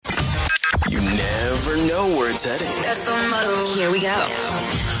know where it's heading. That's the motto. Here we go.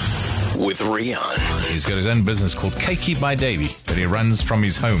 With Rian. He's got his own business called Cakey by Davy that he runs from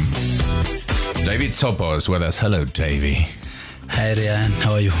his home. Davy Tsopo is with us. Hello, Davy. Hi, Rian.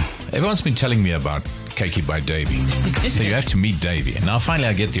 How are you? Everyone's been telling me about Cakey by Davy. So you have to meet Davy. And now finally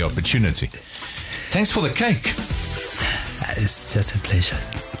I get the opportunity. Thanks for the cake. It's just a pleasure.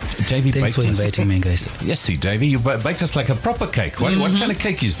 Davy, thanks for inviting me, guys. Yes, see, Davy, you baked us like a proper cake. What kind of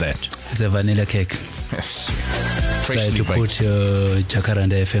cake is that? It's a vanilla cake. Yes. So I had to put your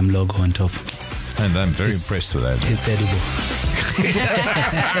Jacaranda FM logo on top. And I'm very impressed with that. It's edible.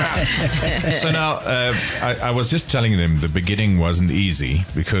 So now, I was just telling them the beginning wasn't easy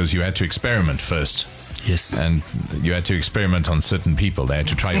because you had to experiment first. Yes. And you had to experiment on certain people. They had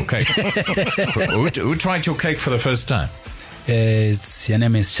to try your cake. Who tried your cake for the first time? Your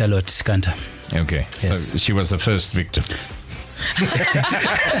name is Charlotte Kanta. Okay. Yes. So she was the first victim.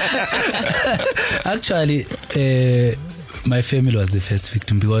 Actually, my family was the first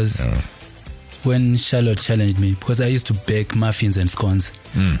victim because when Charlotte challenged me, because I used to bake muffins and scones.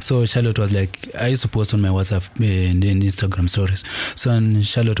 So Charlotte was like, I used to post on my WhatsApp and Instagram stories. So and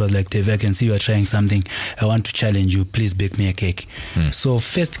Charlotte was like, Dave, I can see you are trying something. I want to challenge you. Please bake me a cake. So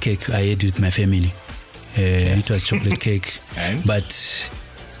first cake I ate with my family. It was chocolate cake. But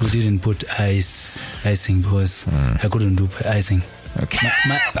we didn't put icing because I couldn't do icing. Okay.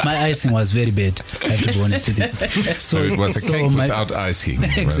 My icing was very bad. I have to be honest with you. So it was a cake without icing.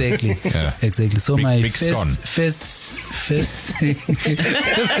 Exactly. Yeah. Exactly. So big, my big first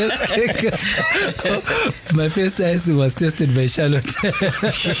cake, my first icing was tested by Charlotte.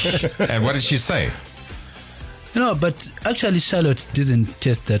 And what did she say? But actually Charlotte didn't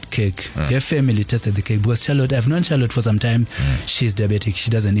test that cake. Her family tested the cake because Charlotte, I've known Charlotte for some time. She's diabetic.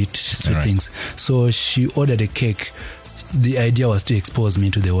 She doesn't eat sweet things. So she ordered a cake. The idea was to expose me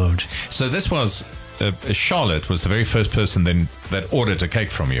to the world. So this was Charlotte was the very first person then that ordered a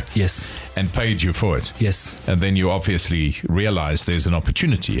cake from you. Yes. And paid you for it. Yes. And then you obviously realized there's an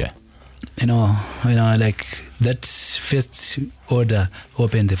opportunity here. Like that first order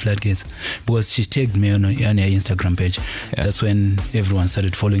opened the floodgates because she tagged me on her Instagram page. Yes. That's when everyone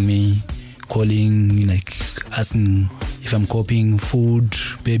started following me, calling, like asking if I'm copying food,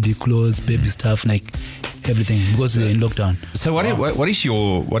 baby clothes, baby stuff, like everything, because we're in lockdown. So what is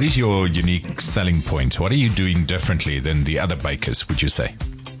your unique selling point? What are you doing differently than the other bakers, would you say?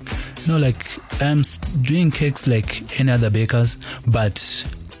 I'm doing cakes like any other bakers, but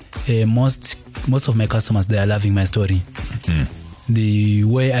most of my customers, they are loving my story. The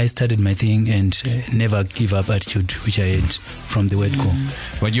way I started my thing and never give up attitude, which I had from the word go.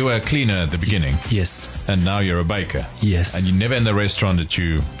 But you were a cleaner at the beginning. Yes. And now you're a baker. Yes. And you never in the restaurant that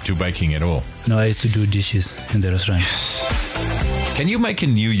you do baking at all. No, I used to do dishes in the restaurant. Yes. Can you make a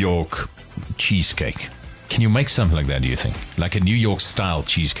New York cheesecake? Can you make something like that, do you think? Like a New York style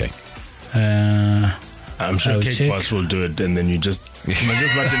cheesecake? I'm sure Cake Boss will do it, and then you just watch an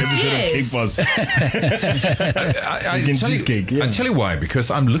episode of Cake Boss. I tell you why, because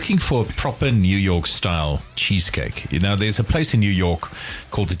I'm looking for a proper New York style cheesecake. There's a place in New York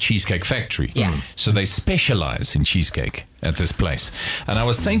called the Cheesecake Factory. Yeah. So they specialize in cheesecake at this place. And I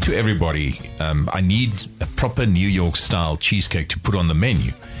was saying to everybody, I need a proper New York style cheesecake to put on the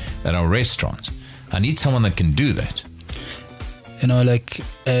menu at our restaurant. I need someone that can do that.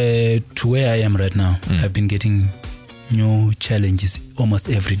 To where I am right now, I've been getting new challenges almost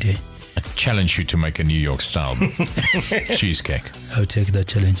every day. I challenge you to make a New York style cheesecake. I'll take that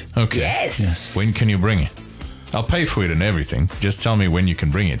challenge. Okay. Yes. When can you bring it? I'll pay for it and everything. Just tell me when you can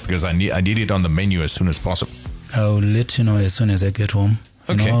bring it, because I need it on the menu as soon as possible. I'll let you know as soon as I get home.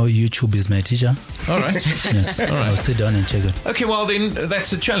 Okay. YouTube is my teacher. All right. Yes. All right. I'll sit down and check it. Okay, well then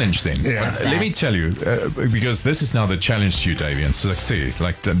that's a challenge then. Yeah. Let me tell you, because this is now the challenge to you, Davy. And so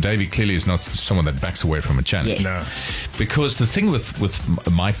Davy clearly is not someone that backs away from a challenge. Yes. No. Because the thing with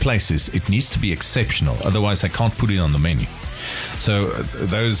my place is it needs to be exceptional. Otherwise, I can't put it on the menu. So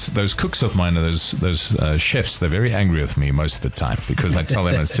those cooks of mine, those chefs, they're very angry with me most of the time because I tell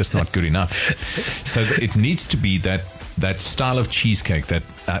them it's just not good enough. So it needs to be that style of cheesecake that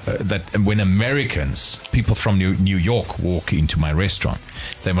when Americans, people from New York, walk into my restaurant,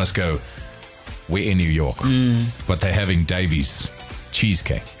 they must go, we're in New York, but they're having Davy's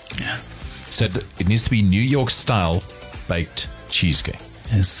cheesecake. Yeah. So it needs to be New York style baked cheesecake.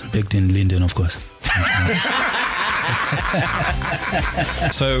 Yes, baked in Linden, of course.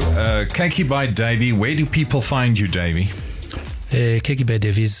 So, Cakey by Davy, where do people find you, Davy? Cakey by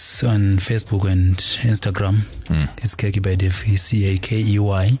Davy is on Facebook and Instagram. It's Cakey by Davy,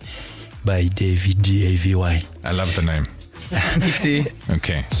 Cakey by Davy, Davy. I love the name. Me too.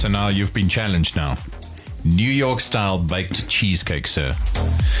 Okay, so now you've been challenged now. New York style baked cheesecake, sir.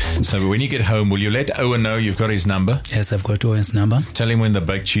 So when you get home, will you let Owen know you've got his number? Yes, I've got Owen's number. Tell him when the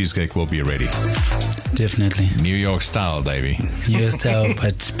baked cheesecake will be ready. Definitely. New York style, Davy. New York style,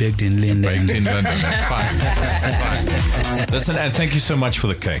 but baked in London. Baked in London. That's fine. That's fine. Listen, and thank you so much for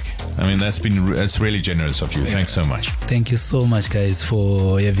the cake. I mean, that's really generous of you. Thanks so much. Thank you so much, guys,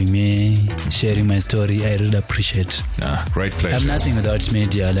 for having me, sharing my story. I really appreciate it. Great pleasure. I'm nothing without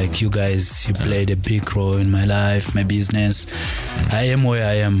media. Like you guys, you played a big role in my life, my business. I am where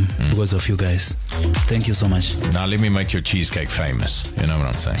I am because of you guys. Thank you so much. Now let me make your cheesecake famous. You know what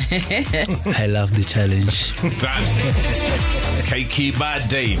I'm saying? I love the challenge. Done. Cakey by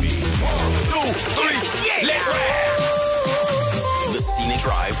Davy. 1, 2, 3, let's rap! The Scenic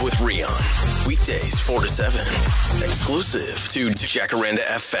Drive with Rion. Weekdays 4 to 7. Exclusive to Jacaranda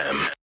FM.